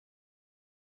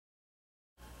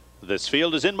This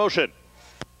field is in motion.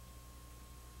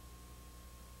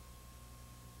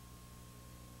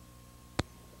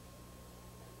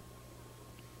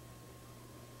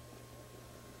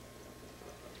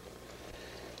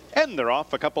 And they're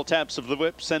off. A couple taps of the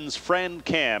whip sends Fran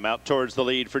Cam out towards the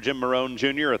lead for Jim Marone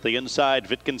Jr. At the inside,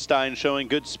 Wittgenstein showing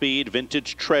good speed.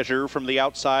 Vintage Treasure from the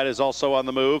outside is also on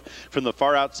the move. From the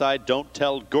far outside, Don't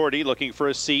Tell Gordy looking for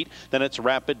a seat. Then it's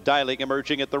Rapid Dialing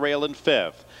emerging at the rail in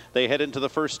fifth. They head into the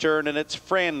first turn, and it's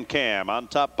Fran Cam on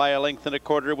top by a length and a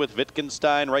quarter with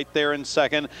Wittgenstein right there in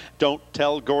second. Don't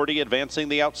Tell Gordy advancing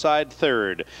the outside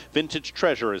third. Vintage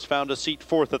Treasure has found a seat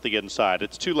fourth at the inside.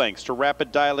 It's 2 lengths to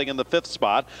Rapid Dialing in the fifth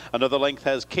spot. Another length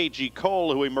has KG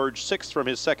Cole, who emerged sixth from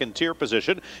his second tier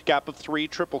position. Gap of 3,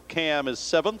 Triple Cam is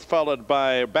seventh, followed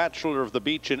by Bachelor of the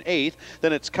Beach in eighth.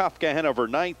 Then it's Kafka Hanover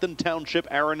ninth, and Township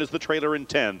Aaron is the trailer in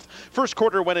 10th. First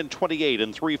quarter went in 28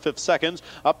 and 3/5 seconds.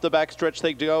 Up the backstretch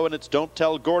they go, and it's Don't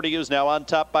Tell Gordy, who's now on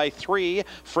top by 3.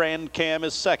 Fran Cam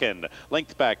is second.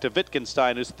 Length back to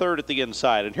Wittgenstein, who's third at the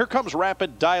inside. And here comes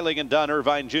Rapid Dialing and Don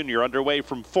Irvine Jr. underway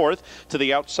from fourth. To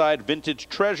the outside, Vintage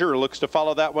Treasure looks to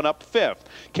follow that one up fifth.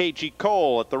 KG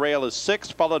Cole at the rail is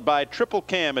sixth, followed by Triple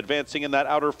Cam advancing in that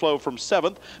outer flow from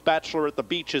seventh. Bachelor at the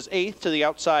Beach is eighth. To the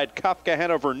outside, Kafka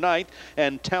Hanover ninth,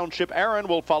 and Township Aaron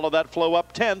will follow that flow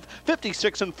up 10th.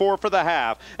 56 and 4 for the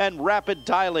half. And Rapid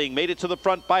Dialing made it to the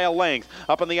front by a length.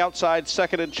 Up on the outside,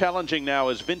 second and challenging now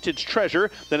is Vintage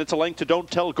Treasure. Then it's a length to Don't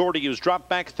Tell Gordy, who's dropped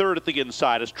back third at the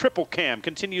inside as Triple Cam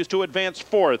continues to advance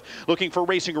fourth. Looking for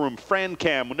racing room, Fran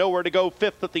Cam nowhere to go,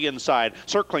 fifth at the inside.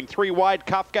 Circling 3 wide,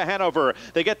 Kafka Hanover.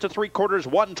 They get to 3/4,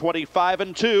 1:25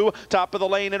 and 2. Top of the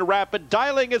lane, and Rapid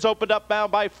Dialing is opened up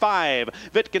bound by 5.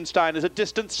 Wittgenstein is a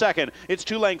distant second. It's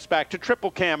 2 lengths back to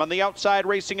Triple Cam on the outside,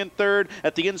 racing in third.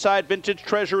 At the inside, Vintage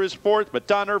Treasure is fourth, but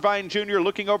Don Irvine Jr.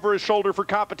 looking over his shoulder for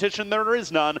competition. There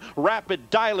is none. Rapid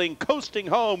Dialing coasting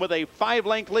home with a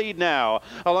 5-length lead now.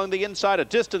 Along the inside, a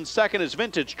distant second is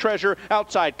Vintage Treasure.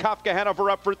 Outside, Kafka Hanover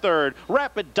up for third.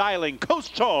 Rapid Dialing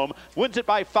coasts home, wins it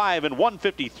by 5 and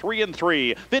 1:53 and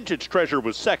 3. Vintage Treasure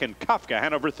was second, Kafka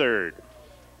Hanover third.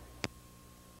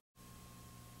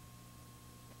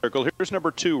 Here's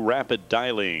number 2, Rapid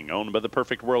Dialing, owned by the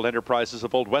Perfect World Enterprises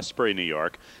of Old Westbury, New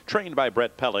York. Trained by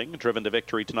Brett Pelling, driven to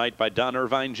victory tonight by Don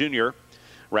Irvine Jr.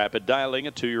 Rapid Dialing,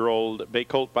 a 2-year-old bay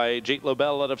colt by Jate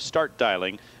Lobel out of Start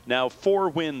Dialing. Now 4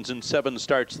 wins in 7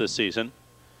 starts this season.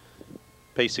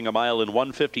 Pacing a mile in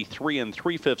 1:53 and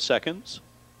 3/5 seconds.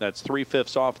 That's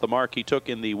 3/5 off the mark he took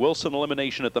in the Wilson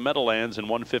Elimination at the Meadowlands in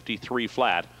 1:53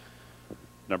 flat.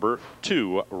 Number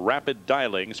 2, Rapid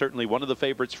Dialing, certainly one of the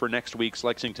favorites for next week's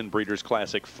Lexington Breeders'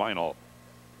 Classic final.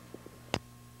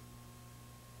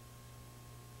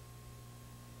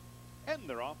 And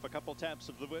they're off. A couple taps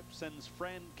of the whip sends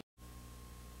Fran